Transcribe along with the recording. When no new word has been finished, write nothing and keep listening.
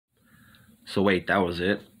So wait, that was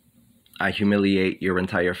it? I humiliate your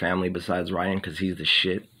entire family besides Ryan because he's the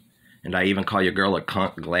shit? And I even call your girl a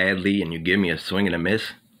cunt gladly and you give me a swing and a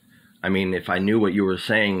miss? I mean, if I knew what you were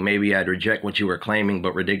saying, maybe I'd reject what you were claiming,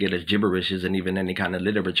 but ridiculous gibberish isn't even any kind of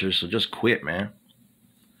literature, so just quit, man.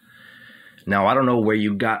 Now, I don't know where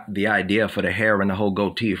you got the idea for the hair and the whole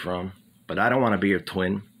goatee from, but I don't want to be your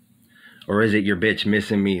twin. Or is it your bitch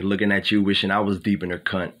missing me, looking at you, wishing I was deep in her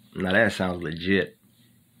cunt? Now that sounds legit.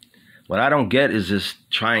 What I don't get is this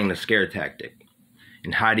trying the scare tactic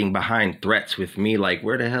and hiding behind threats with me like,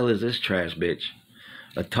 where the hell is this trash bitch?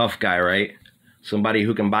 A tough guy, right? Somebody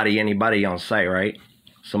who can body anybody on sight, right?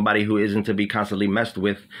 Somebody who isn't to be constantly messed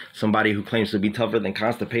with. Somebody who claims to be tougher than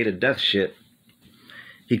constipated death shit.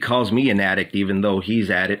 He calls me an addict even though he's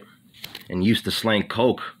at it and used to slang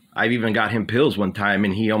coke. I've even got him pills one time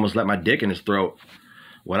and he almost let my dick in his throat.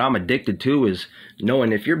 What I'm addicted to is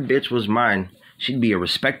knowing if your bitch was mine, she'd be a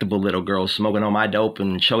respectable little girl smoking on my dope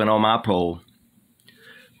and choking on my pole.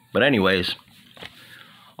 But anyways,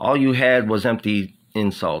 all you had was empty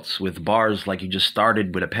insults with bars like you just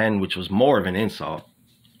started with a pen, which was more of an insult.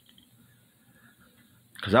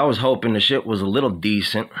 Because I was hoping the shit was a little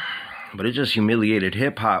decent, but it just humiliated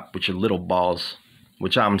hip-hop with your little balls,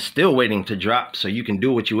 which I'm still waiting to drop so you can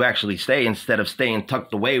do what you actually say instead of staying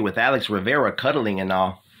tucked away with Alex Rivera cuddling and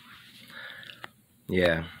all.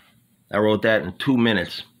 Yeah, I wrote that in 2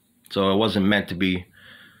 minutes, so it wasn't meant to be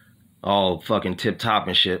all fucking tip-top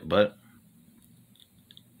and shit, but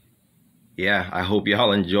yeah, I hope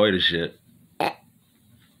y'all enjoy the shit.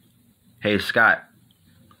 Hey, Scott,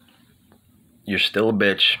 you're still a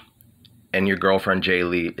bitch, and your girlfriend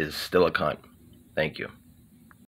Jaylee is still a cunt. Thank you.